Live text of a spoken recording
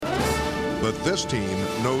But this team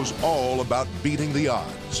knows all about beating the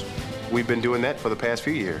odds. We've been doing that for the past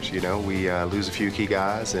few years. You know, we lose a few key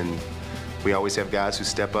guys, and we always have guys who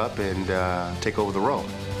step up and take over the role.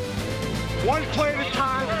 One play at a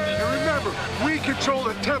time, and remember, we control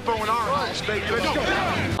the tempo in our house, baby.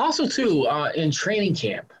 Let's go. Also, too, in training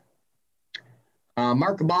camp,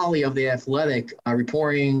 Mark Gabali of The Athletic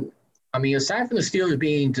reporting, aside from the Steelers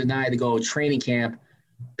being denied to go to training camp,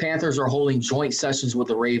 Panthers are holding joint sessions with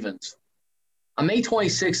the Ravens. On May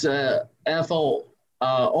 26th, NFL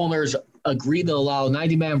owners agreed to allow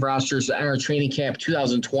 90-man rosters to enter training camp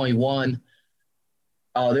 2021.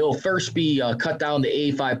 They will first be cut down to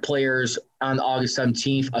 85 players on August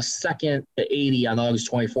 17th, a second to 80 on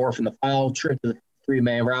August 24th, and the final trip to the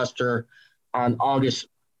 3-man roster on August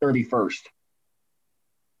 31st.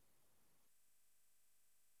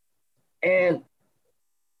 And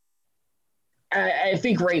I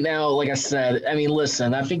think right now, like I said,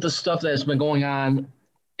 listen, I think the stuff that's been going on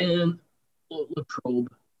in Latrobe,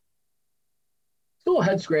 still a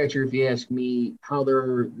head scratcher if you ask me, how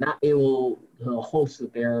they're not able to host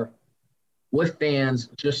it there with fans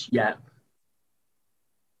just yet.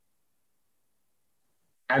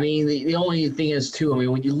 The only thing is, too,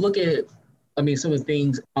 when you look at, some of the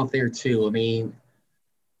things out there, too,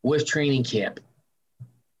 with training camp,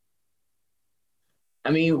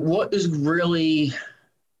 what is really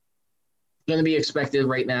going to be expected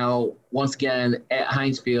right now, once again, at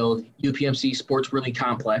Heinz Field, UPMC Sports Building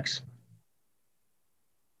Complex?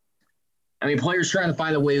 Players trying to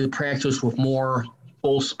find a way to practice with more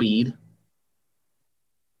full speed.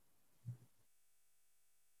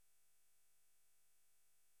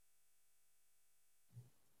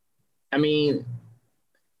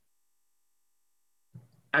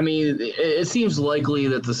 It seems likely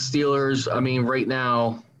that the Steelers, right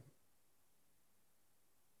now,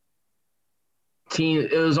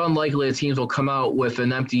 it was unlikely that teams will come out with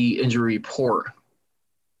an empty injury report.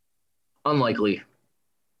 Unlikely.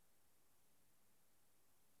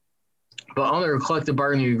 But under a collective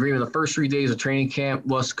bargaining agreement, the first 3 days of training camp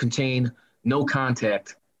must contain no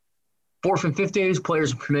contact. Fourth and fifth days,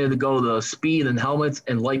 players are permitted to go to speed and helmets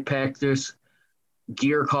and light practice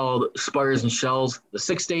gear called spires and shells. The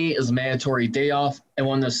sixth day is a mandatory day off, and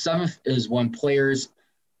on the seventh is when players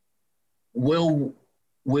will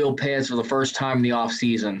wheel pads for the first time in the off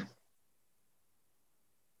season.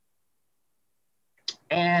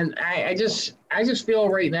 And I just feel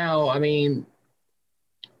right now,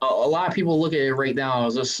 a lot of people look at it right now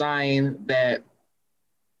as a sign that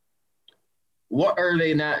what are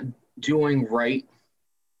they not doing right?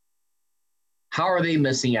 How are they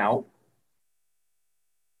missing out?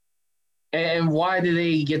 And why do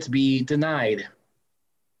they get to be denied?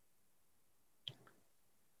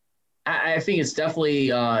 I think it's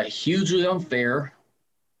definitely hugely unfair.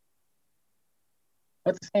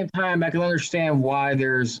 At the same time, I can understand why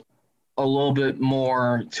there's a little bit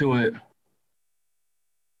more to it.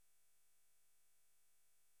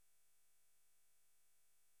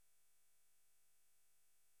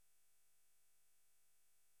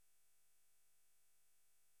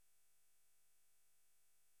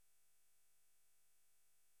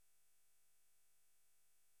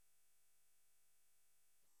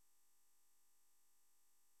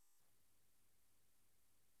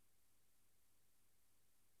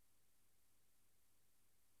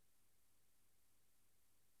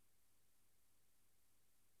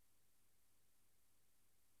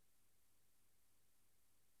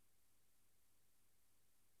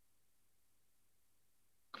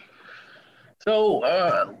 So,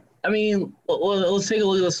 let's take a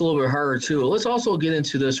look at this a little bit harder, too. Let's also get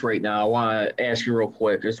into this right now. I want to ask you real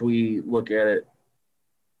quick as we look at it.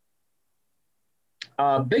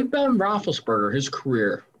 Big Ben Roethlisberger, his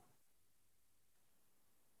career.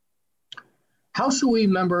 How should we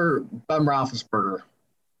remember Ben Roethlisberger?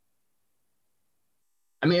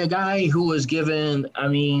 A guy who was given,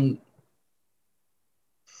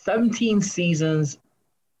 17 seasons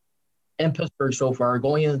in Pittsburgh so far,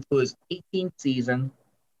 going into his 18th season.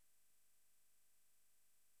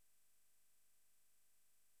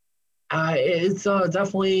 It's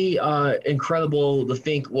definitely incredible to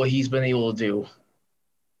think what he's been able to do.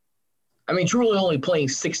 Truly only playing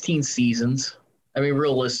 16 seasons.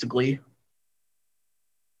 Realistically.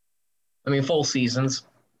 Full seasons.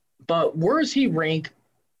 But where does he rank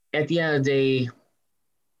at the end of the day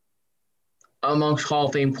amongst Hall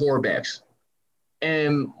of Fame quarterbacks?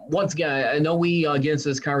 And once again, I know we get into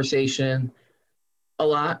this conversation a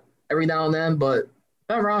lot every now and then, but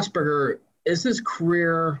Ben Roethlisberger, is his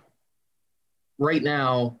career right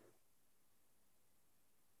now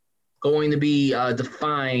going to be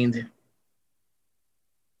defined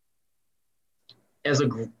as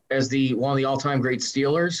the one of the all-time great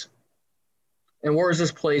Steelers? And where does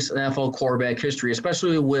this place in NFL quarterback history,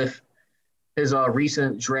 especially with his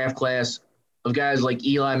recent draft class of guys like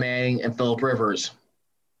Eli Manning and Phillip Rivers?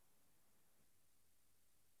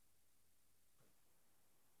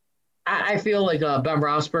 I feel like Ben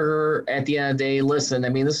Roethlisberger, at the end of the day, listen, I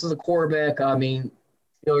mean, this is a quarterback, I mean,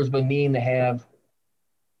 Steelers been needing to have,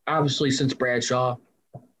 obviously, since Bradshaw,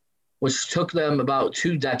 which took them about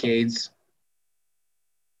 2 decades.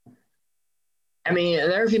 I mean,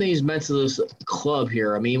 and everything he's meant to this club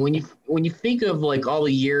here. I mean, when you think of like all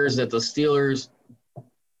the years that the Steelers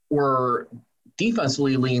were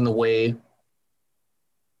defensively leading the way,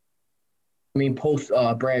 I mean, post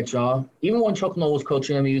Bradshaw, even when Chuck Noll was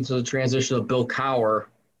coaching him, even to the transition of Bill Cowher,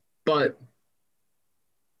 but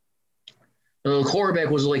the quarterback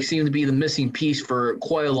was like seemed to be the missing piece for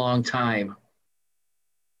quite a long time.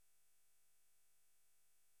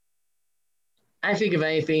 I think if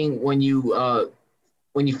anything, when you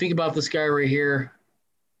think about this guy right here,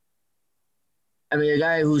 I mean, a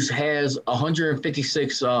guy who has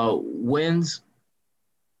 156 wins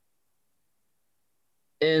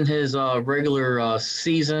in his regular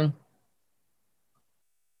season.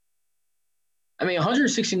 I mean,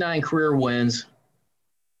 169 career wins,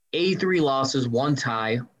 83 losses, 1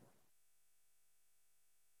 tie. I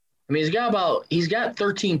mean, he's got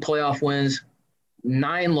 13 playoff wins,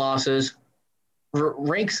 9 losses,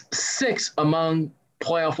 ranks 6th among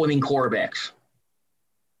playoff winning quarterbacks.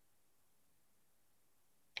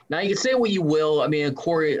 Now you can say what you will. I mean,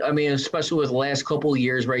 Corey. I mean, especially with the last couple of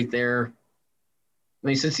years, right there. I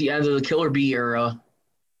mean, since the end of the Killer B era,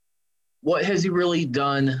 what has he really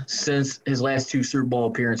done since his last 2 Super Bowl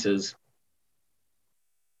appearances?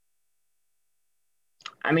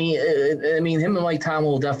 I mean, him and Mike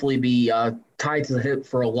Tomlin will definitely be tied to the hip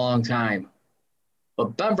for a long time.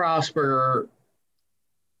 But Ben Roethlisberger,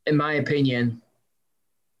 in my opinion,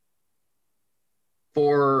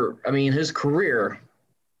 his career,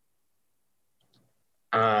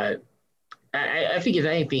 I think if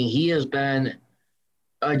anything, he has been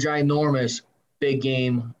a ginormous big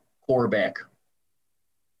game quarterback.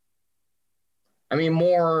 I mean,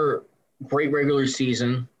 more great regular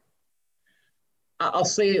season. I'll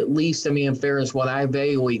say at least, I mean, in fairness, when I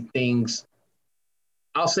evaluate things,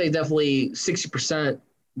 I'll say definitely 60%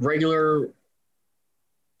 regular.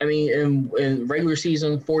 I mean, in regular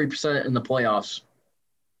season, 40% in the playoffs.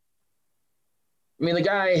 I mean, the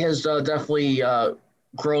guy has definitely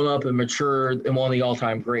grown up and matured in one of the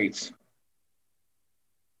all-time greats.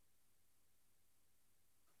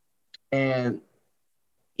 And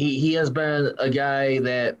he has been a guy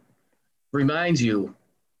that reminds you,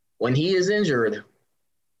 when he is injured,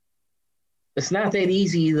 it's not that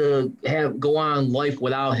easy to go on life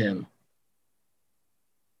without him.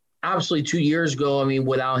 Obviously, 2 years ago, I mean,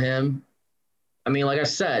 without him, I mean, like I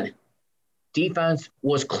said, defense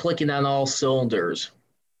was clicking on all cylinders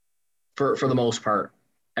for the most part.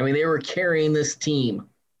 I mean, they were carrying this team.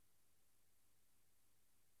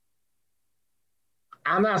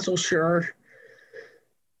 I'm not so sure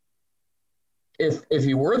if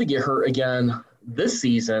he were to get hurt again this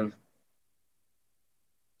season.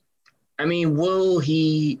 I mean, will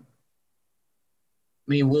the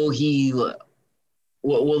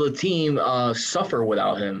team suffer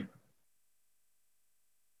without him?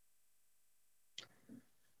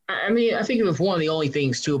 I mean, I think it's one of the only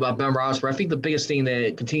things, too, about Ben Roethlisberger. I think the biggest thing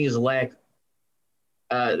that continues to lack,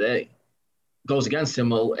 that goes against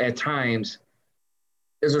him at times,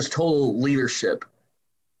 is his total leadership.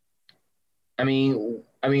 I mean,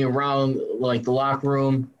 around, like, the locker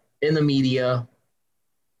room, in the media,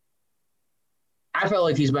 I felt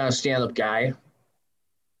like he's been a stand-up guy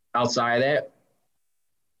outside of that.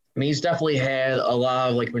 I mean, he's definitely had a lot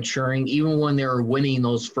of, like, maturing, even when they were winning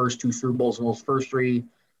those first 2 Super Bowls and those first 3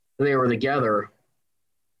 they were together.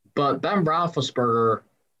 But Ben Roethlisberger,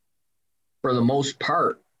 for the most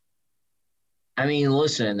part, I mean,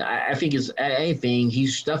 listen, I think it's anything,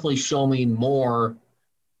 he's definitely shown me more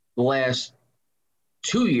the last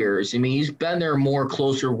 2 years. I mean, he's been there more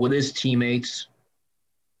closer with his teammates.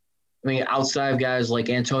 I mean, outside of guys like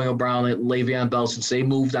Antonio Brown and Le'Veon Bell, since they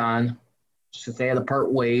moved on, since they had to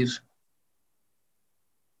part ways.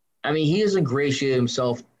 I mean, he has ingratiated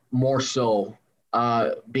himself more so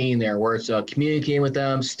being there, where it's communicating with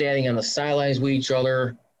them, standing on the sidelines with each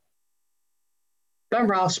other. Ben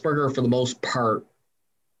Roethlisberger, for the most part,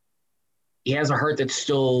 he has a heart that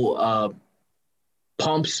still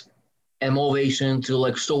pumps and motivation to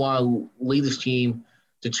like still want to lead his team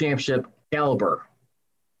to championship caliber.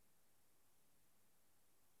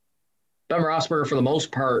 Ben Roethlisberger, for the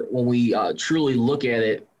most part, when we truly look at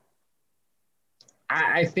it,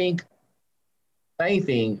 I think, if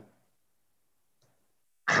anything,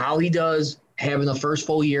 how he does having the first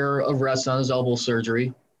full year of rest on his elbow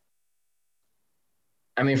surgery.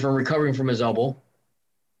 I mean, from recovering from his elbow.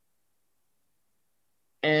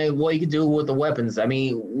 And what he can do with the weapons. I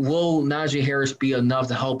mean, will Najee Harris be enough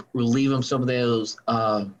to help relieve him some of those,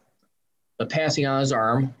 the passing on his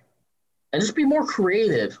arm, and just be more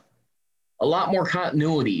creative, a lot more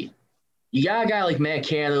continuity. You got a guy like Matt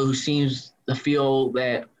Canada who seems to feel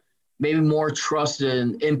that maybe more trust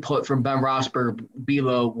and input from Ben Roethlisberger be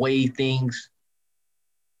the way things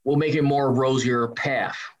will make it more rosier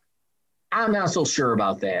path. I'm not so sure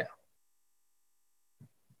about that.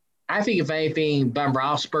 I think if anything, Ben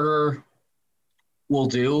Roethlisberger will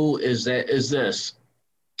do is this.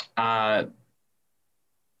 I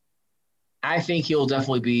think he'll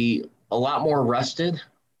definitely be a lot more rested.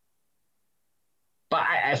 But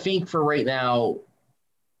I think for right now,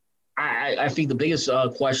 I think the biggest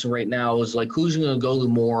question right now is, like, who's going to go to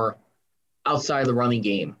more outside the running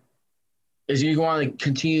game? Is he going to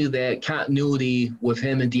continue that continuity with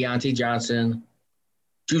him and Deontay Johnson,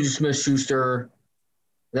 Juju Smith-Schuster,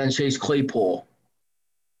 then Chase Claypool?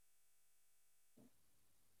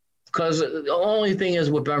 Because the only thing is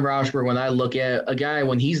with Ben Roethlisberger, when I look at a guy,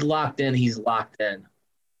 when he's locked in, he's locked in.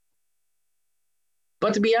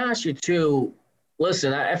 But to be honest with you, too,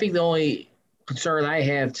 listen, I think the only concern I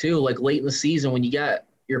have, too, like late in the season when you got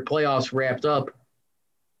your playoffs wrapped up,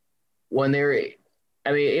 when they're,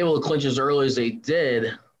 able to clinch as early as they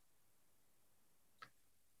did,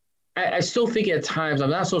 I still think at times, I'm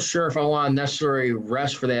not so sure if I want to necessarily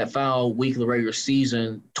rest for that final week of the regular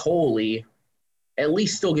season totally. At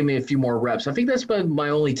least still give me a few more reps. I think that's been my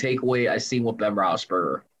only takeaway I've seen with Ben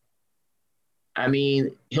Roethlisberger. I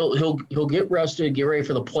mean, he'll get rested, get ready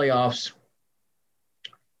for the playoffs.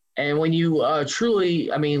 And when you truly,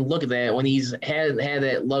 look at that, when he's had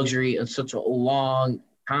that luxury in such a long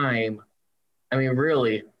time,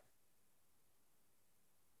 really,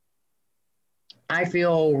 I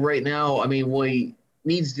feel right now, what he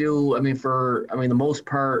needs to do, for the most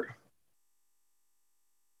part,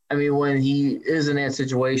 when he is in that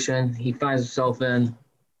situation, he finds himself in,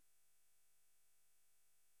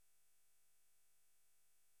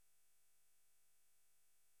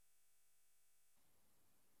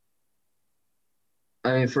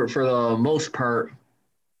 for the most part,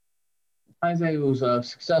 times that he was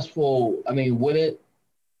successful, with it,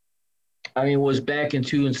 was back in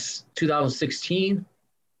 2016.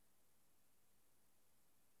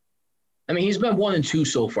 He's been 1-2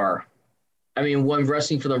 so far. One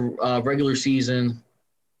resting for the regular season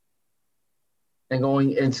and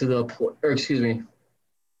going into look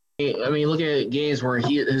at games where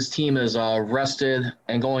his team is rested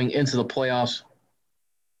and going into the playoffs.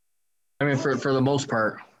 For the most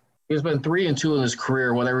part, he's been 3-2 in his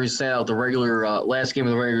career whenever he sat out the regular last game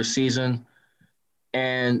of the regular season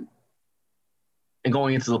and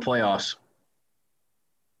going into the playoffs.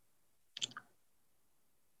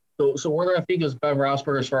 So where do I think is Ben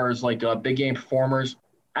Roethlisberger as far as like big game performers?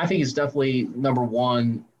 I think he's definitely number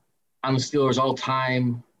one on the Steelers all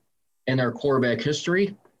time in their quarterback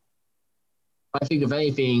history. I think if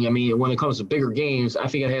anything, when it comes to bigger games, I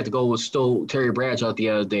think I'd have to go with still Terry Bradshaw at the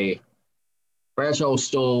end of the day. Bradshaw was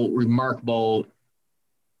still remarkable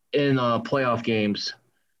in playoff games,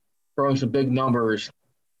 throwing some big numbers.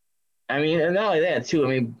 And not only that,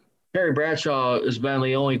 too. Terry Bradshaw has been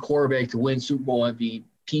the only quarterback to win Super Bowl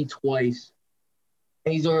MVP twice.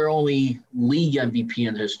 And he's our only league MVP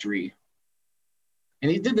in history. And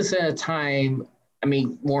he did this at a time,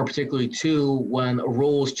 more particularly, too, when a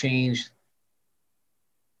rule was changed,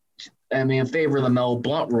 in favor of the Mel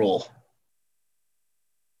Blount rule.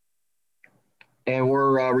 And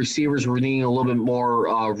where receivers were needing a little bit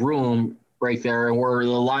more room right there, and where the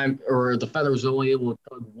line or the defender was only able to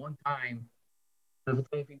tug one time, if it's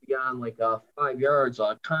anything beyond 5 yards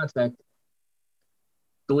contact,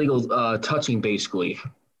 illegal touching basically.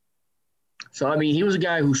 So he was a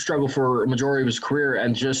guy who struggled for a majority of his career,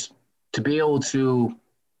 and just to be able to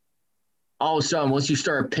all of a sudden, once you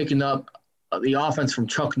started picking up the offense from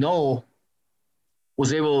Chuck Noll,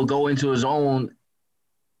 was able to go into his own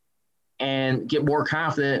and get more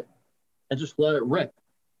confident and just let it rip.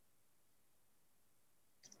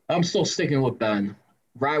 I'm still sticking with Ben.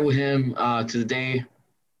 Ride with him to the day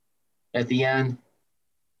at the end.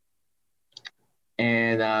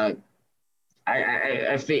 And I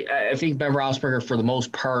think Ben Roethlisberger, for the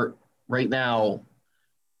most part, right now,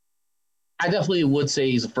 I definitely would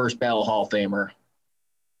say he's a first ballot Hall of Famer.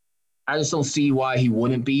 I just don't see why he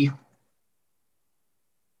wouldn't be.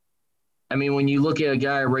 When you look at a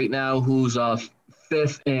guy right now who's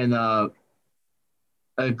fifth in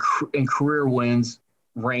in career wins,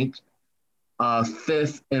 ranked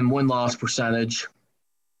 5th in win-loss percentage.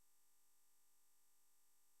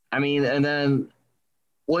 I mean, and then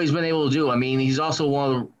what he's been able to do, I mean, he's also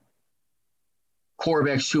one of the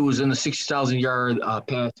quarterbacks who was in the 60,000-yard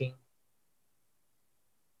passing.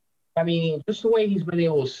 I mean, just the way he's been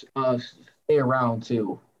able to stay around,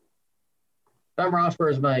 too. Ben Roethlisberger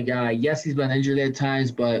has been a guy. Yes, he's been injured at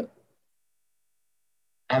times, but,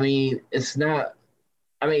 I mean, it's not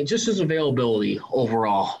 – I mean, just his availability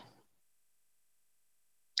overall.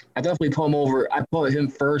 I definitely put him over. I put him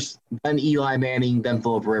first, then Eli Manning, then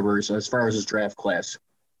Phillip Rivers as far as his draft class.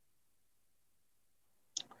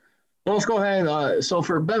 So let's go ahead. So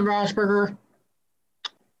for Ben Roethlisberger,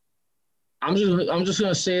 I'm just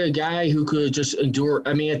gonna say a guy who could just endure.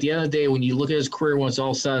 I mean, at the end of the day, when you look at his career, when it's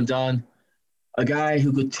all said and done, a guy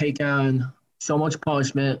who could take on so much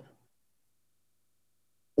punishment,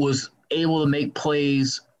 was able to make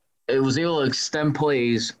plays. It was able to extend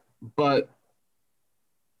plays, but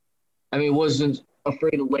I mean, wasn't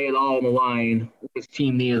afraid to lay it all on the line when his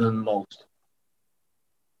team needed him the most.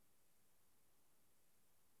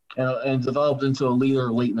 And developed into a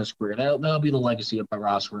leader late in his career. That'll be the legacy of Ben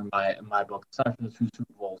Roethlisberger in my book. Aside from the 2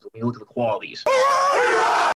 Super Bowls, when you look at the qualities.